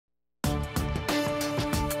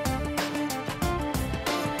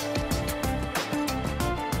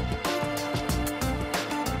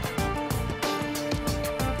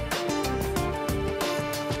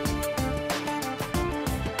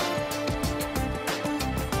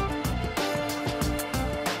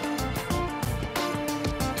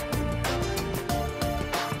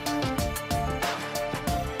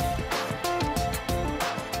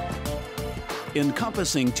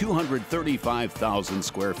Encompassing 235,000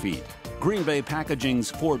 square feet, Green Bay Packaging's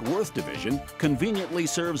Fort Worth division conveniently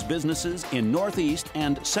serves businesses in Northeast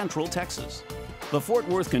and Central Texas. The Fort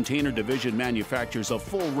Worth Container Division manufactures a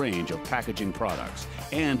full range of packaging products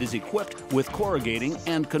and is equipped with corrugating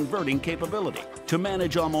and converting capability to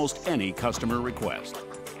manage almost any customer request.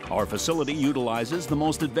 Our facility utilizes the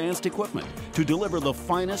most advanced equipment to deliver the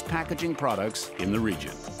finest packaging products in the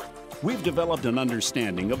region. We've developed an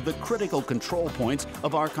understanding of the critical control points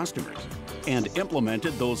of our customers and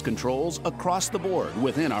implemented those controls across the board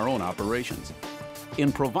within our own operations.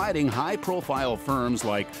 In providing high-profile firms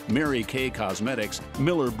like Mary Kay Cosmetics,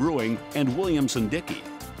 Miller Brewing, and Williamson-Dickey,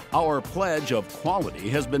 our pledge of quality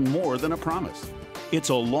has been more than a promise. It's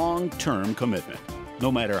a long-term commitment,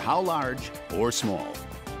 no matter how large or small.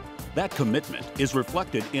 That commitment is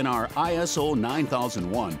reflected in our ISO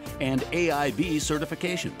 9001 and AIB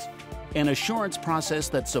certifications, an assurance process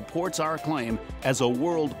that supports our claim as a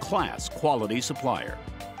world-class quality supplier.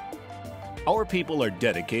 Our people are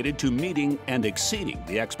dedicated to meeting and exceeding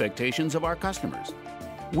the expectations of our customers.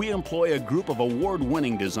 We employ a group of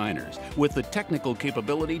award-winning designers with the technical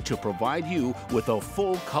capability to provide you with a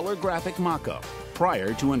full color graphic mock-up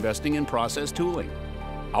prior to investing in process tooling.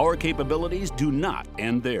 Our capabilities do not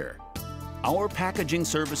end there. Our packaging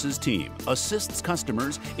services team assists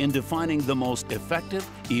customers in defining the most effective,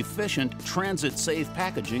 efficient, transit-safe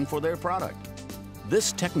packaging for their product.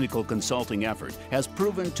 This technical consulting effort has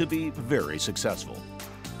proven to be very successful.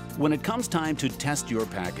 When it comes time to test your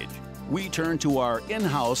package, we turn to our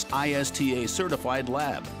in-house ISTA certified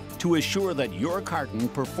lab to assure that your carton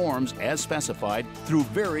performs as specified through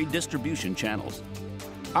varied distribution channels.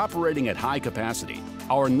 Operating at high capacity,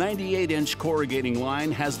 our 98-inch corrugating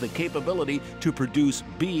line has the capability to produce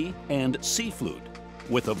B and C flute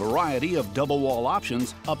with a variety of double wall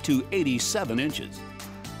options up to 87 inches.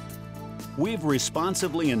 We've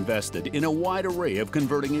responsibly invested in a wide array of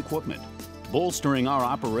converting equipment, bolstering our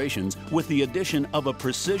operations with the addition of a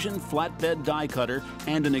precision flatbed die cutter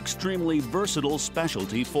and an extremely versatile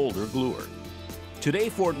specialty folder gluer. Today,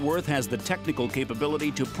 Fort Worth has the technical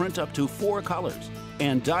capability to print up to 4 colors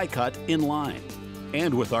and die cut in line.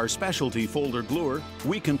 And with our specialty folder gluer,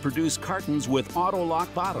 we can produce cartons with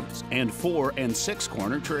auto-lock bottoms and 4 and 6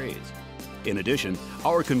 corner trays. In addition,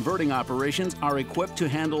 our converting operations are equipped to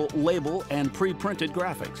handle label and pre-printed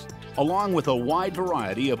graphics, along with a wide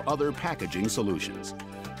variety of other packaging solutions.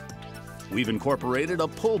 We've incorporated a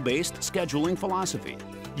pull-based scheduling philosophy,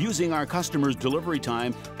 using our customers' delivery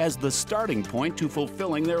time as the starting point to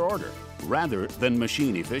fulfilling their order, rather than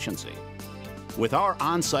machine efficiency. With our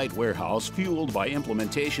on-site warehouse fueled by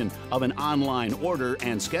implementation of an online order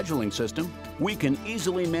and scheduling system, we can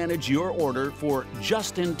easily manage your order for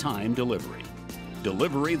just-in-time delivery.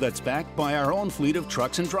 Delivery that's backed by our own fleet of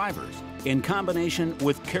trucks and drivers, in combination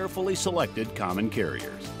with carefully selected common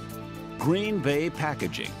carriers. Green Bay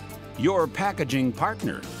Packaging, your packaging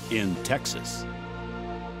partner in Texas.